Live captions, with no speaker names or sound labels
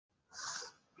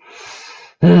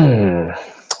Hmm.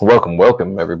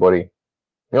 Welcome, everybody.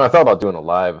 I thought about doing a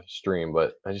live stream,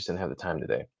 but I just didn't have the time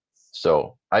today.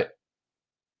 So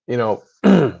you know,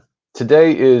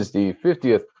 today is the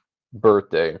 50th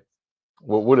birthday,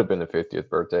 what would have been the 50th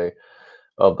birthday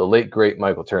of the late great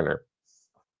Michael Turner,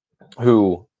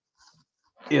 who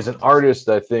is an artist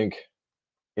that I think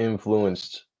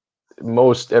influenced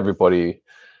most everybody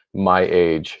my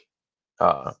age,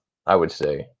 uh, I would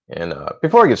say. And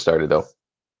before I get started, though,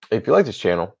 if you like this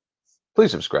channel,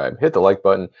 please subscribe, hit the like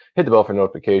button, hit the bell for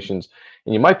notifications.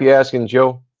 And you might be asking,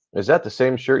 Joe, is that the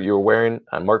same shirt you were wearing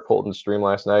on Mark Polton's stream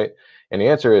last night? And the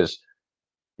answer is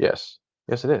yes.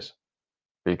 Yes, it is.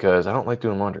 Because I don't like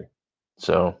doing laundry.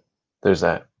 So there's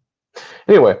that.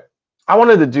 Anyway, I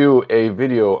wanted to do a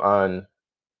video on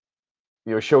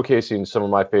showcasing some of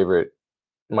my favorite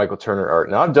Michael Turner art.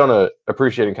 Now I've done a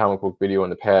appreciating comic book video in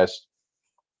the past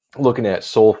looking at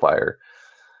Soulfire,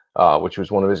 which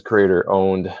was one of his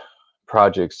creator-owned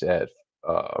projects at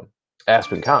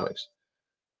Aspen Comics.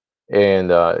 And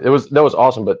that was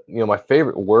awesome. But my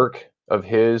favorite work of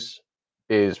his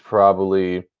is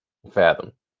probably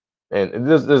Fathom, and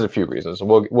there's a few reasons.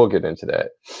 So we'll get into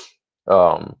that.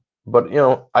 But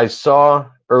I saw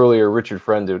earlier Richard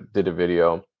Friend did a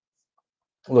video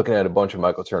looking at a bunch of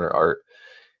Michael Turner art,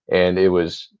 and it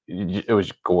was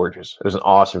gorgeous. It was an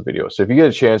awesome video. So if you get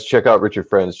a chance, check out Richard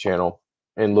Friend's channel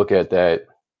and look at that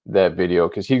video,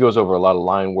 because he goes over a lot of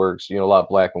line works, a lot of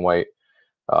black and white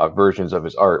versions of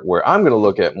his art, where I'm going to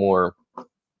look at more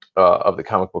of the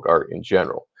comic book art in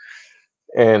general.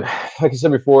 And like I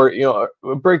said before,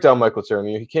 break down Michael Turner.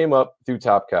 He came up through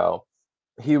Top Cow.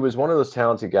 He was one of those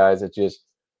talented guys that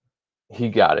he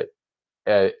got it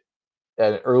at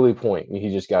an early point. He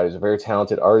just got it. He's a very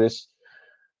talented artist.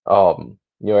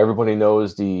 Everybody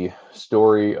knows the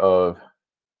story of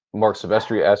Marc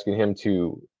Silvestri asking him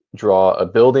to draw a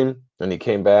building, and he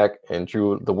came back and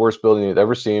drew the worst building he'd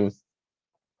ever seen.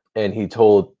 And he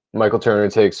told Michael Turner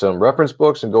to take some reference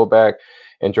books and go back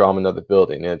and draw him another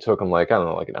building. And it took him like an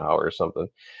hour or something.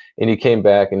 And he came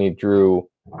back and he drew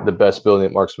the best building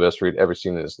that Marc Silvestri had ever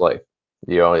seen in his life.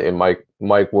 And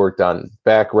Mike worked on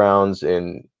backgrounds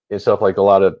and stuff like a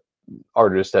lot of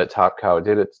artists that Top Cow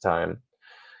did at the time.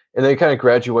 And then he kind of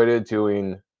graduated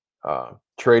doing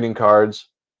trading cards.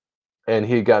 And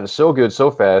he had gotten so good so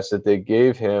fast that they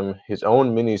gave him his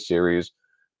own miniseries,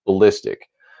 Ballistic,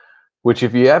 which,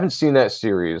 if you haven't seen that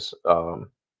series,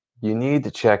 you need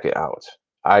to check it out.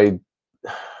 I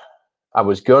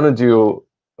was gonna do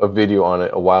a video on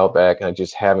it a while back, and I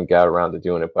just haven't got around to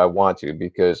doing it, but I want to,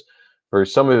 because for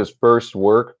some of his first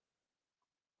work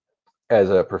as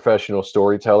a professional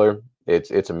storyteller,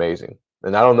 it's amazing.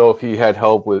 And I don't know if he had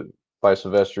help by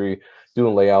Silvestri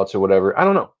doing layouts or whatever. I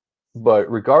don't know,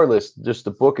 but regardless, just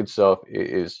the book itself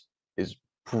is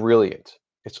brilliant.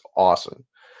 It's awesome.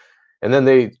 And then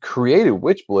they created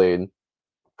Witchblade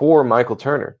for Michael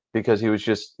Turner because he was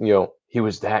just, he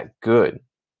was that good.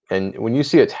 And when you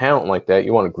see a talent like that,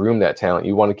 you want to groom that talent.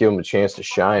 You want to give him a chance to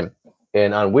shine.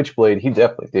 And on Witchblade, he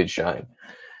definitely did shine.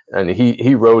 And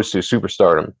he rose to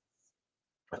superstardom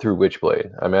through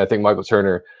Witchblade. I mean, I think Michael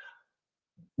Turner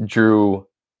drew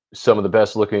some of the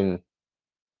best looking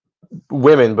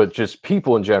women, but just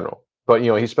people in general. But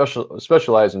he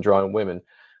specialized in drawing women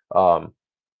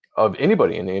of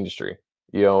anybody in the industry.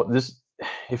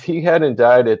 If he hadn't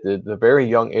died at the very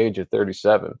young age of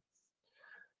 37,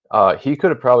 he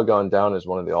could have probably gone down as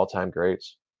one of the all-time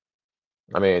greats.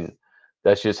 I mean,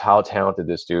 that's just how talented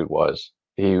this dude was.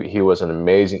 He was an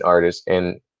amazing artist,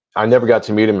 and I never got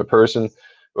to meet him in person,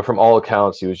 but from all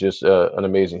accounts, he was just an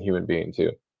amazing human being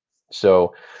too.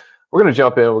 So we're gonna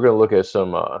jump in. We're gonna look at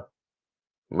some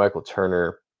Michael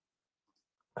Turner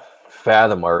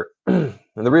Fathom art.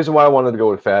 And the reason why I wanted to go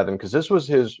with Fathom, because this was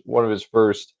one of his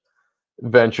first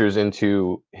ventures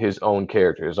into his own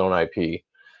character, his own IP.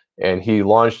 And he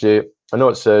launched it. I know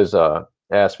it says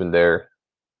Aspen there,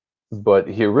 but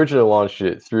he originally launched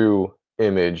it through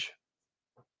Image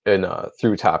and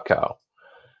through Top Cow.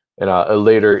 And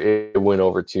later it went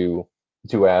over to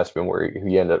Aspen, where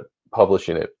he ended up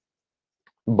publishing it.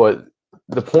 But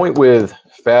the point with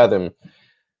Fathom,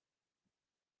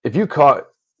 if you caught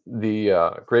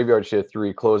the Graveyard Shift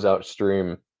 3 closeout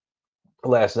stream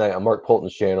last night on Mark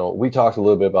Polton's channel, we talked a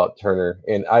little bit about Turner,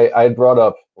 and I brought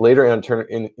up later on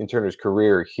in Turner's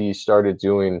career, he started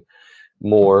doing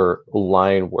more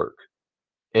line work,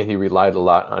 and he relied a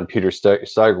lot on Peter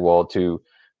Steigerwald to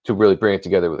really bring it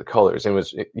together with the colors. And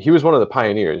he was one of the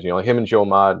pioneers. Him and Joe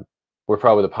Maude were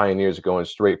probably the pioneers of going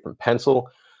straight from pencil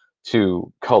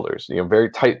to colors. Very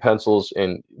tight pencils,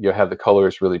 and you have the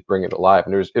colors really bring it alive.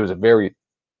 And it was a very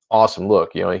awesome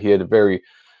look. He had a very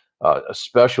a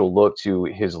special look to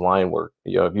his line work.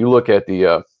 You know, if you look at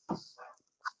the,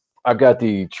 I've got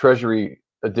the Treasury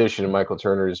edition of Michael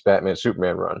Turner's Batman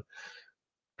Superman run.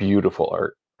 Beautiful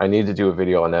art. I need to do a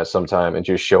video on that sometime and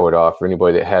just show it off for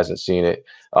anybody that hasn't seen it.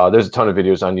 There's a ton of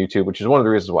videos on YouTube, which is one of the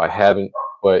reasons why I haven't.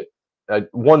 But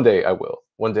one day I will.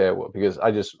 One day I will, because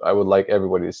I would like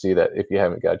everybody to see that if you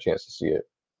haven't got a chance to see it.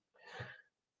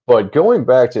 But going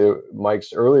back to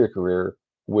Mike's earlier career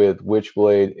with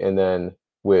Witchblade and then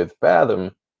with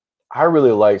Fathom, I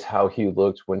really liked how he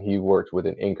looked when he worked with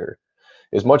an inker.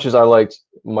 As much as I liked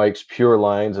Mike's pure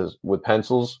lines as with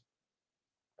pencils,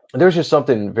 there's just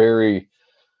something very,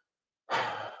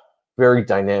 very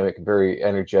dynamic, very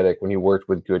energetic when he worked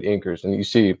with good inkers. And you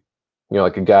see, you know,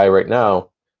 like a guy right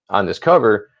now on this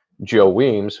cover, Joe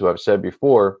Weems, who I've said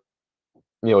before,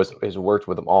 you know, has worked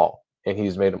with them all, and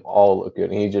he's made them all look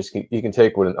good. And he can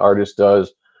take what an artist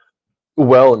does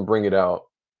well and bring it out.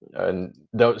 And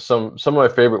some of my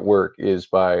favorite work is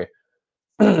by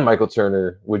Michael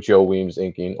Turner with Joe Weems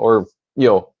inking, or you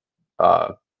know,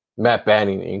 uh, Matt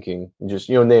Banning inking. Just,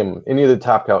 you know, name them, any of the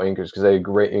Top Cow inkers, because they had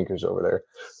great inkers over there.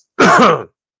 But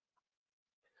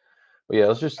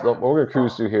yeah, we're gonna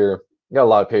cruise through here. Got a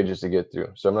lot of pages to get through,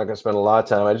 so I'm not gonna spend a lot of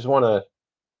time. I just want to,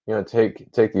 you know,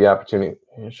 take the opportunity.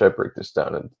 Should I break this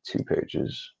down into 2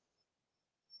 pages?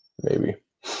 Maybe.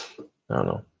 I don't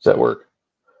know. Does that work?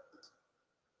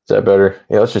 Is that better?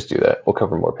 Yeah, let's just do that. We'll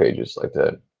cover more pages like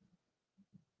that.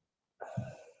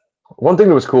 One thing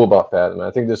that was cool about Fathom,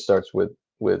 I think this starts with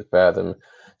Fathom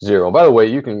Zero. By the way,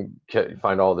 you can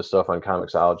find all this stuff on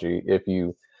Comixology if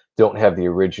you don't have the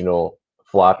original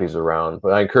floppies around.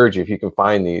 But I encourage you, if you can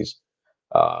find these,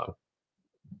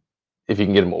 if you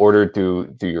can get them ordered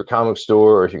through your comic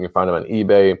store, or if you can find them on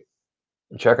eBay,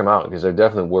 check them out, because they're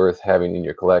definitely worth having in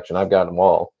your collection. I've got them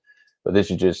all, but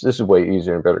this is way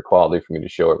easier and better quality for me to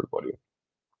show everybody.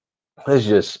 This is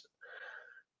just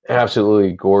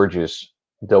absolutely gorgeous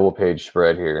double page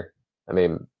spread here. I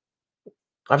mean,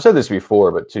 I've said this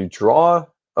before, but to draw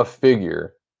a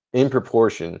figure in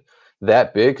proportion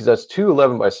that big, because that's two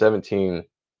 11 by 17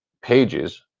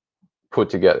 pages put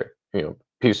together, you know,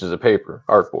 pieces of paper,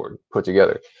 artboard put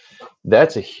together.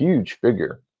 That's a huge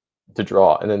figure to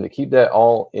draw, and then to keep that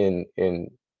all in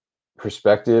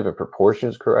perspective and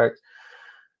proportions correct,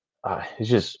 it's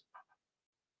just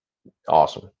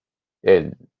awesome.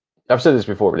 And I've said this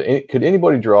before, but could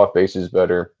anybody draw faces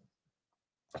better,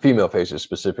 female faces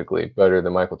specifically, better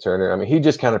than Michael Turner? I mean, he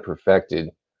just kind of perfected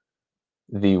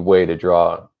the way to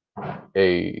draw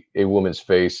a woman's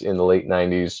face in the late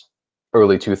 90s,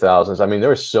 early 2000s. I mean, there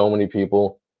were so many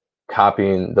people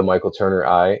copying the Michael Turner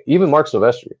eye. Even Marc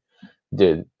Silvestri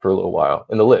did for a little while,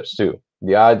 and the lips too.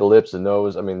 The eye, the lips, the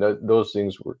nose. I mean, those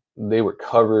things were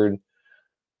covered,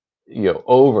 you know,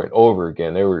 over and over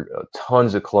again. There were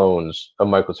tons of clones of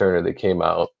Michael Turner that came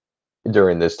out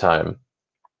during this time,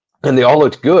 and they all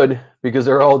looked good because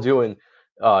they're all doing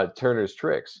Turner's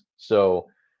tricks. So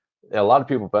a lot of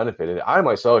people benefited. I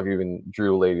myself even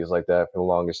drew ladies like that for the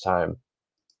longest time,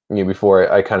 you know, before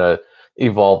I kind of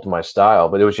evolved my style.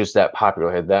 But it was just that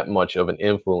popular, had that much of an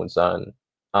influence on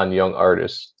young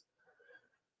artists.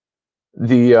 I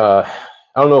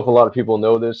don't know if a lot of people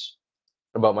know this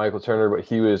about Michael Turner, but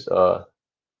he was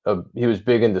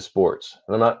big into sports.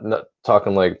 And I'm not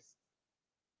talking like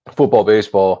football,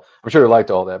 baseball. I'm sure he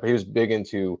liked all that, but he was big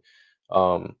into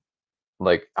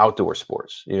like outdoor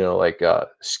sports, you know, like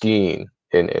skiing,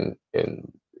 and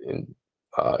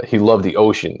he loved the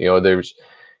ocean. You know,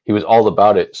 he was all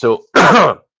about it. So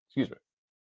excuse me.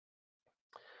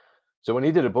 So when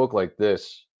he did a book like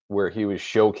this, where he was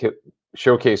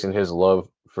showcasing his love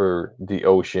for the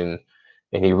ocean,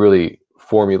 and he really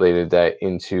formulated that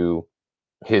into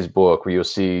his book, where you'll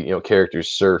see, you know, characters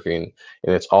surfing,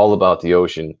 and it's all about the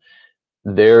ocean.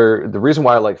 The reason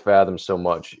why I like Fathom so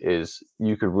much is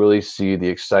you could really see the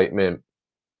excitement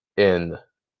and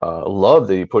love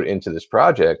that he put into this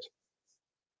project.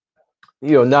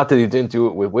 You know, not that he didn't do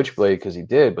it with Witchblade, because he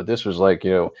did, but this was like,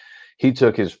 you know, he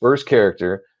took his first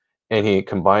character and he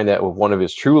combined that with one of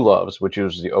his true loves, which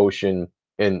was the ocean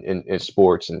and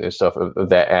sports and stuff of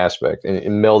that aspect, and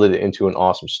melded it into an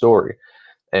awesome story.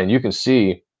 And you can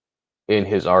see in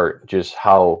his art just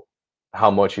how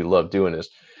much he loved doing this.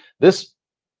 This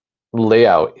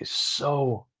layout is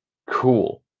so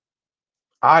cool.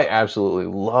 I absolutely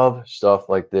love stuff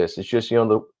like this. It's just, you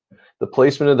know, the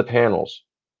placement of the panels,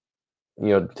 you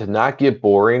know, to not get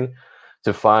boring,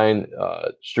 to find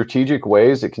strategic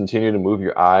ways that continue to move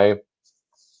your eye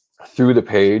through the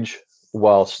page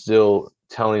while still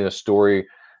telling a story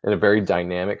in a very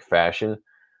dynamic fashion.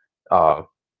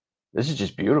 This is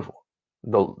just beautiful.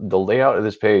 the layout of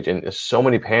this page, and there's so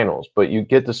many panels, but you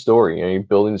get the story. You know, you're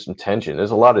building some tension.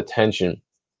 There's a lot of tension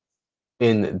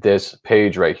in this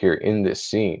page right here in this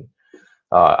scene.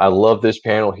 I love this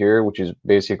panel here, which is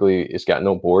basically it's got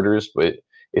no borders, but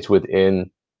it's within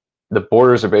the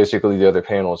borders are basically the other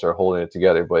panels are holding it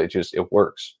together, but it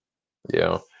works. You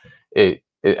know, it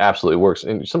absolutely works,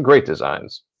 and some great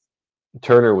designs.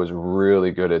 Turner was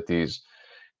really good at these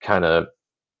kind of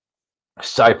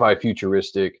sci-fi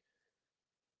futuristic.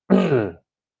 You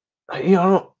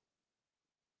know,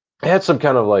 it had some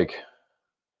kind of like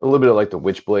a little bit of like the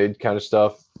Witchblade kind of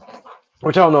stuff,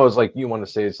 which I don't know is like you want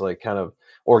to say it's like kind of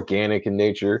organic in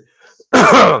nature,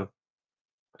 but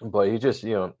he just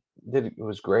it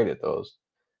was great at those.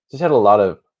 Just had a lot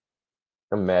of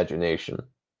imagination,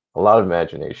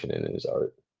 in his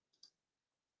art.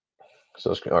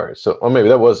 So all right, so maybe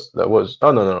that was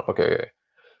oh no okay, okay.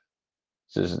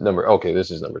 This is number okay,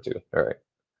 this is number two. All right.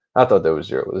 I thought that was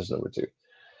zero, but this is number two.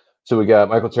 So we got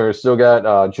Michael Turner, still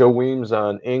got Joe Weems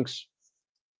on inks.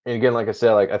 And again, like I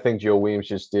said, like I think Joe Weems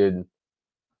just did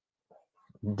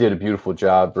a beautiful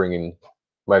job bringing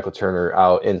Michael Turner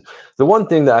out. And the one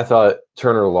thing that I thought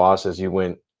Turner lost as he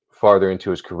went farther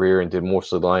into his career and did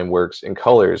mostly line works and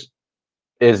colors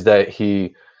is that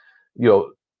the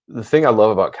thing I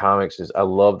love about comics is I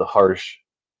love the harsh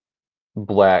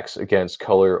blacks against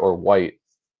color or white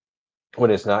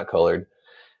when it's not colored.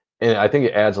 And I think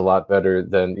it adds a lot better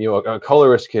than, a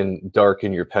colorist can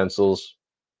darken your pencils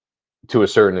to a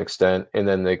certain extent, and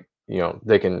then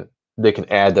they can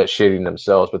add that shading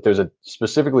themselves. But there's a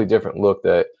specifically different look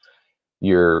that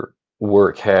your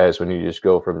work has when you just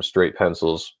go from straight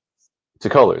pencils to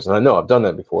colors. And I know I've done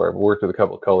that before. I've worked with a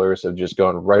couple of colorists. I've just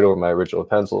gone right over my original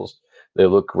pencils. They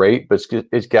look great, but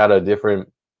it's got a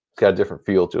different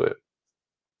feel to it.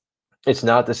 It's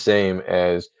not the same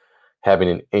as having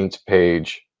an inked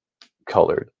page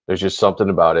colored. There's just something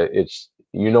about it. It's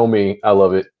me, I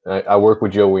love it. I work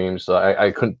with Joe Weems, so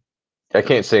I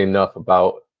can't say enough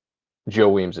about Joe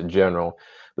Weems in general.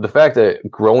 But the fact that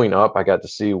growing up, I got to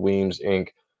see Weems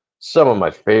ink some of my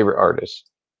favorite artists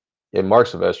in Marc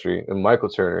Silvestri and Michael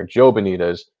Turner, Joe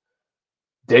Benitez,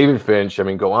 David Finch. I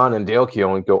mean, go on, and Dale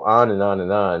Keown, go on and on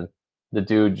and on. The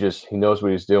dude he knows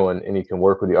what he's doing, and he can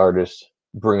work with the artists,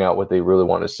 bring out what they really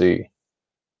want to see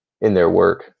in their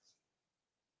work.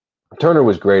 Turner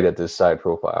was great at this side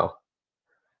profile.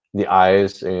 The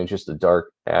eyes and just the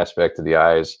dark aspect of the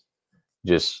eyes,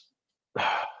 just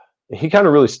he kind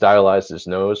of really stylized his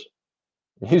nose.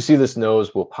 You see this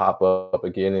nose will pop up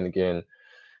again and again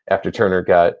after Turner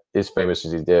got as famous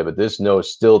as he did, but this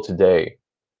nose still today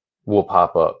will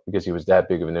pop up because he was that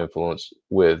big of an influence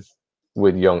with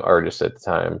young artists at the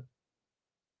time.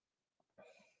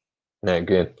 And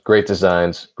again, great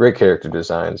designs, great character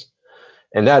designs.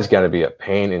 And that's got to be a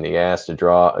pain in the ass to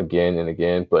draw again and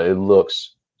again, but it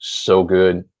looks so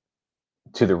good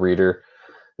to the reader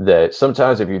that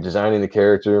sometimes if you're designing the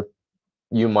character,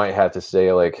 you might have to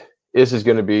say, like, this is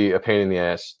going to be a pain in the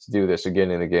ass to do this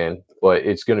again and again, but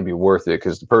it's going to be worth it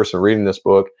because the person reading this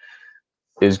book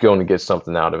is going to get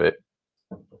something out of it.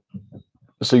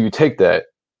 So you take that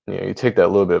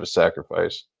little bit of a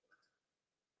sacrifice.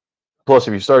 Plus,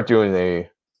 if you start doing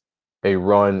a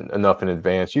run enough in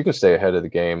advance, you can stay ahead of the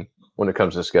game when it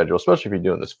comes to schedule, especially if you're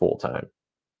doing this full time.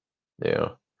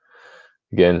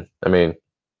 Again, I mean,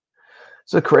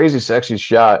 it's a crazy, sexy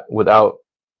shot without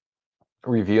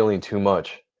revealing too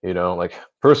much. Like,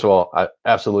 first of all, I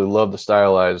absolutely love the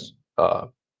stylized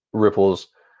ripples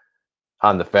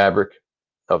on the fabric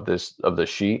of the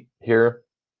sheet here.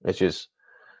 It's just,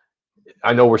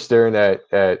 I know we're staring at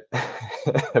a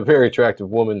very attractive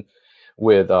woman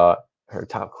with her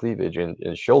top cleavage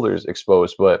and shoulders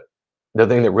exposed, but the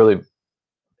thing that really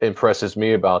impresses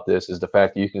me about this is the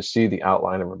fact that you can see the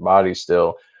outline of her body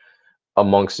still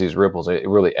amongst these ripples. It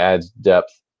really adds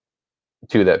depth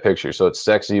to that picture. So it's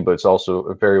sexy, but it's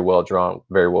also very well drawn,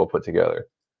 very well put together.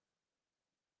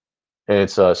 And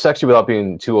it's sexy without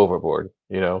being too overboard,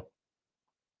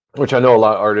 which I know a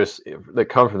lot of artists that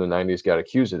come from the 90s got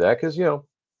accused of that because,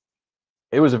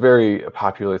 it was a very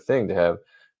popular thing to have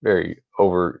very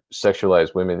over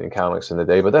sexualized women in comics in the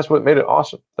day, but that's what made it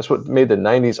awesome. That's what made the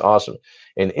 90s awesome.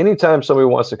 And anytime somebody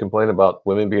wants to complain about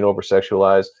women being over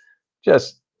sexualized,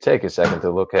 just take a second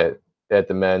to look at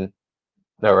the men,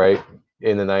 all right,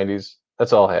 in the 90s.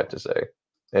 That's all I have to say.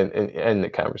 And end the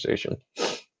conversation.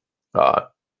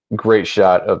 Great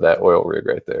shot of that oil rig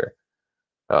right there.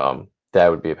 That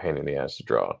would be a pain in the ass to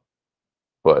draw.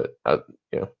 But,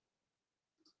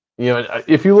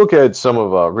 if you look at some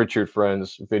of Richard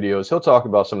Friend's videos, he'll talk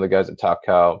about some of the guys at Top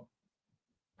Cow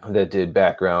that did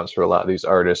backgrounds for a lot of these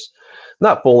artists.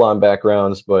 Not full on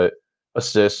backgrounds, but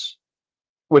assists,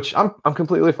 which I'm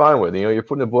completely fine with. You know, you're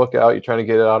putting a book out, you're trying to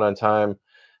get it out on time.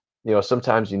 You know,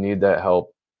 sometimes you need that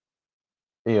help.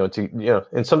 You know,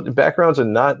 and some backgrounds are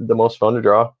not the most fun to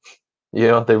draw. You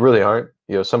know, they really aren't.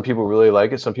 You know, some people really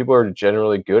like it. Some people are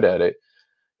generally good at it,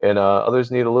 and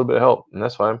others need a little bit of help, and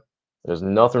that's fine. There's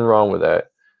nothing wrong with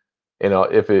that. You know,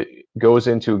 if it goes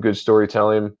into good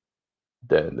storytelling,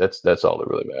 then that's all that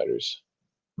really matters.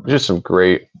 Just some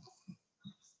great.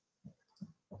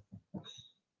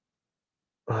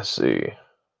 Let's see.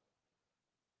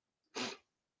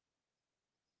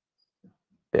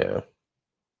 Yeah,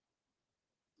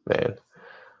 man.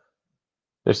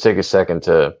 Just take a second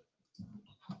to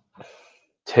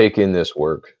take in this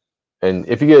work. And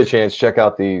if you get a chance, check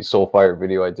out the Soulfire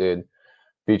video I did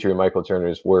featuring Michael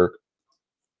Turner's work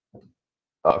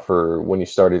for when he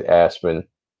started Aspen,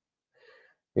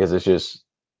 because it's just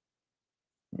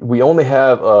we only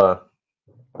have a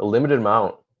limited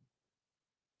amount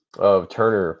of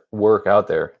Turner work out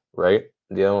there, right?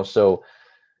 You know, so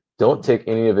don't take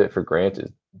any of it for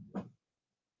granted,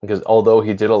 because although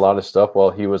he did a lot of stuff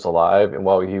while he was alive and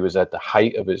while he was at the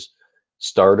height of his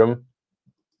stardom,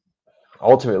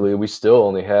 ultimately we still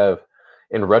only have,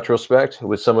 in retrospect,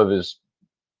 with some of his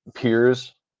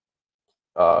peers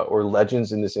or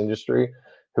legends in this industry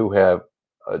who have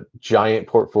a giant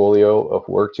portfolio of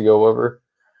work to go over,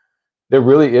 there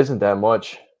really isn't that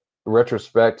much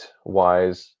retrospect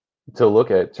wise to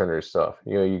look at Turner's stuff.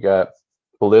 You know, you got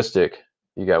Ballistic,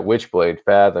 you got Witchblade,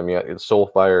 Fathom, you got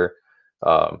Soulfire,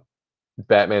 um,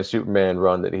 Batman Superman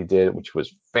run that he did, which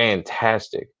was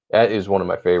fantastic. That is one of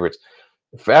my favorites.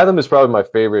 Fathom is probably my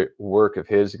favorite work of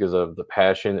his because of the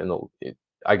passion and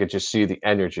I could just see the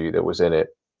energy that was in it.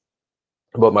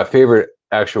 But my favorite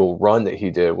actual run that he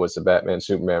did was the Batman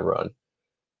Superman run.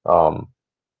 Um,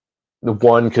 the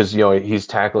one because he's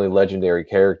tackling legendary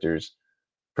characters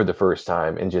for the first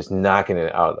time and just knocking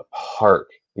it out of the park.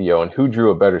 And who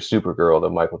drew a better Supergirl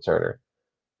than Michael Turner?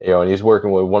 And he's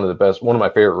working with one of my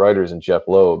favorite writers in Jeff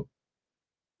Loeb.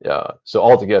 Yeah, so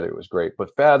altogether it was great.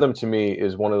 But Fathom to me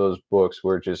is one of those books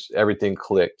where just everything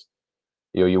clicked.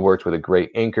 You worked with a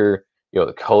great inker.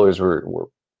 The colors were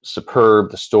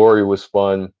superb. The story was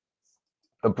fun.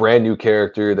 A brand new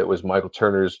character that was Michael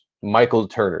Turner's.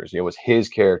 Was his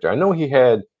character. I know he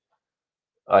had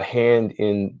a hand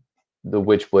in the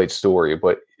Witchblade story,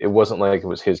 but it wasn't like it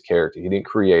was his character. He didn't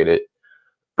create it.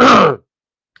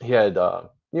 He had a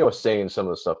say in some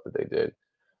of the stuff that they did,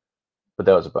 but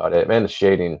that was about it. Man, the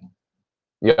shading.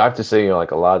 Yeah, I have to say,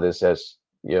 like a lot of this has,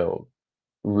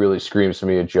 really screams to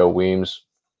me of Joe Weems.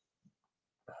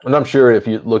 And I'm sure if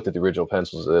you looked at the original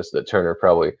pencils of this, that Turner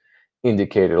probably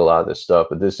indicated a lot of this stuff.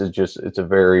 But this is just, it's a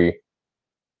very,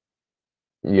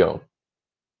 you know,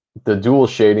 the dual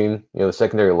shading, the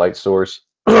secondary light source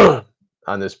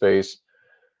on this base.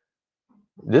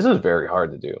 This is very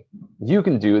hard to do. You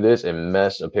can do this and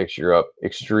mess a picture up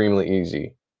extremely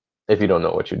easy if you don't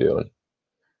know what you're doing.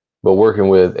 But working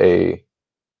with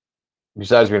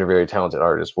besides being a very talented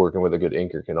artist, working with a good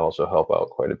inker can also help out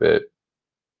quite a bit.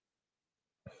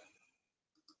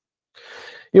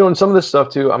 And some of this stuff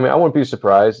too. I mean, I wouldn't be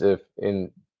surprised if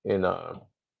in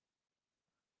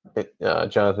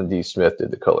Jonathan D. Smith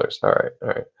did the colors. All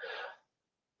right.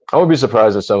 I wouldn't be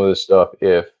surprised at some of this stuff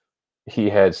if he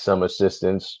had some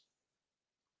assistance,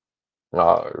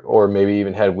 or maybe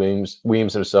even had Weems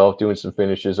himself doing some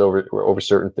finishes over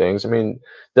certain things. I mean,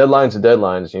 deadlines and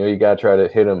deadlines. You got to try to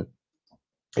hit them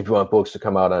if you want books to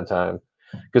come out on time.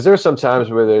 Because there are some times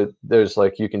where there's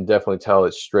like you can definitely tell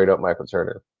it's straight up Michael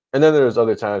Turner, and then there's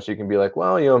other times you can be like,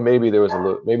 well, maybe it was a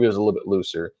little bit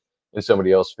looser, and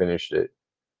somebody else finished it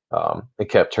and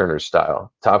kept Turner's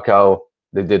style. Top Cow,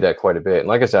 they did that quite a bit, and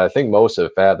like I said, I think most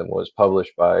of Fathom was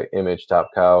published by Image Top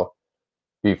Cow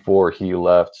before he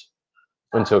left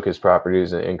and took his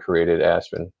properties and created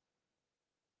Aspen.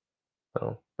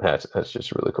 So that's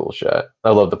just a really cool shot. I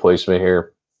love the placement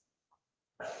here.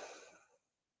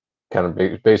 Kind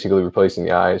of basically replacing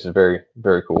the eyes is very,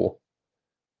 very cool.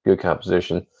 Good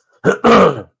composition.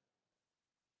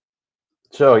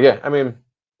 So yeah, I mean,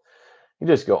 you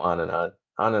just go on and on,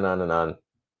 on and on and on.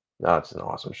 That's an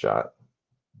awesome shot.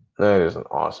 That is an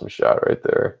awesome shot right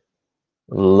there.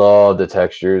 Love the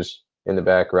textures in the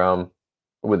background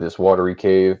with this watery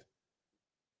cave.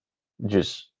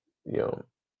 Just,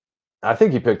 I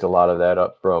think he picked a lot of that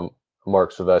up from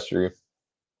Marc Silvestri.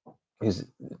 His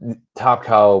Top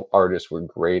Cow artists were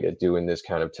great at doing this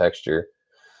kind of texture.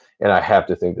 And I have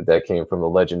to think that came from the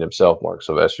legend himself, Marc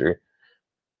Silvestri,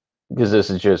 because this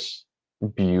is just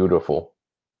beautiful,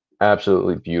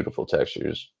 absolutely beautiful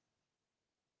textures.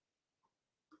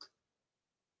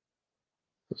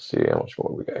 Let's see how much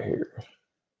more we got here.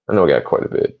 I know we got quite a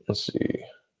bit. Let's see.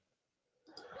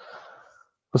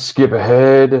 Let's skip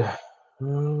ahead.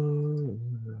 Oh,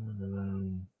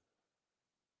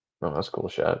 that's a cool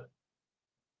shot.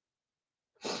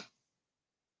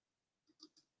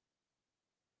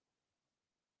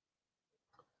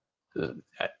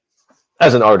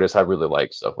 As an artist, I really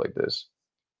like stuff like this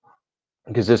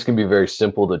because this can be very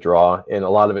simple to draw, and a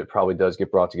lot of it probably does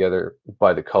get brought together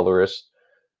by the colorist.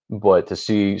 But to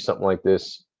see something like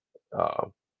this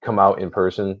come out in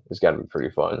person has got to be pretty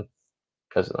fun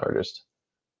as an artist.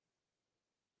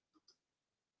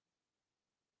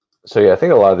 So yeah, I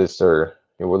think a lot of this are,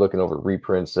 we're looking over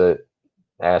reprints that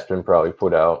Aspen probably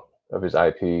put out of his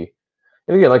IP.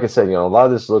 And again, like I said, a lot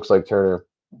of this looks like Turner.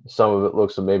 Some of it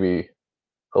looks maybe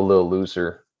a little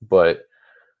looser, but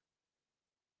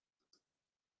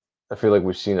I feel like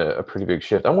we've seen a pretty big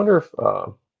shift. I wonder if,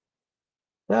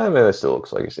 yeah, I mean, that still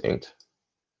looks like it's inked.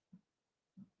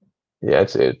 Yeah, I'd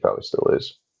say it probably still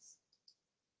is.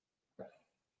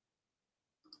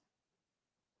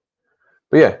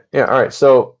 But yeah, all right.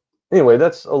 So anyway,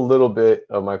 that's a little bit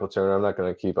of Michael Turner. I'm not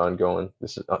going to keep on going.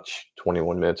 This is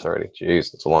 21 minutes already.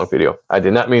 Jeez, it's a long video. I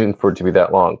did not mean for it to be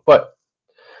that long, but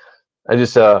I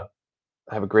just have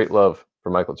a great love for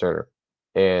Michael Turner.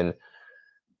 And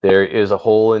there is a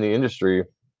hole in the industry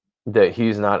that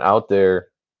he's not out there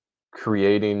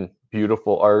creating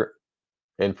beautiful art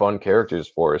and fun characters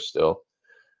for us still.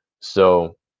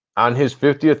 So on his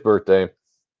 50th birthday,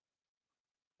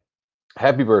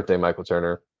 happy birthday, Michael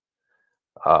Turner.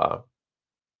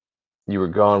 You were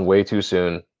gone way too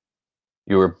soon.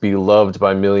 You were beloved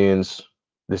by millions.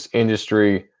 This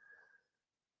industry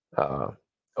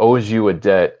owes you a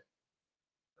debt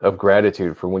of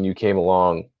gratitude for when you came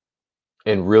along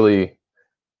and really,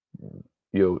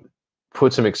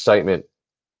 put some excitement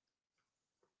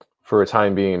for a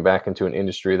time being back into an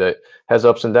industry that has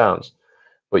ups and downs.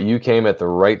 But you came at the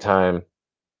right time,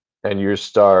 and your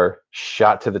star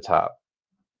shot to the top,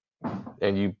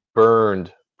 and you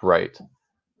burned bright.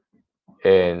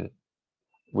 And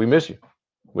we miss you.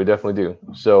 We definitely do.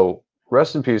 So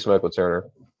rest in peace, Michael Turner.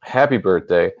 Happy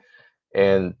birthday.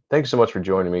 And thanks so much for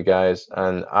joining me, guys.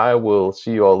 And I will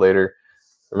see you all later.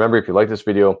 Remember, if you like this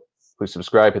video, please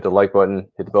subscribe, hit the like button,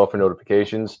 hit the bell for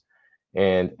notifications.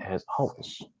 And as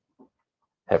always,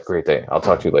 have a great day. I'll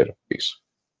talk to you later. Peace.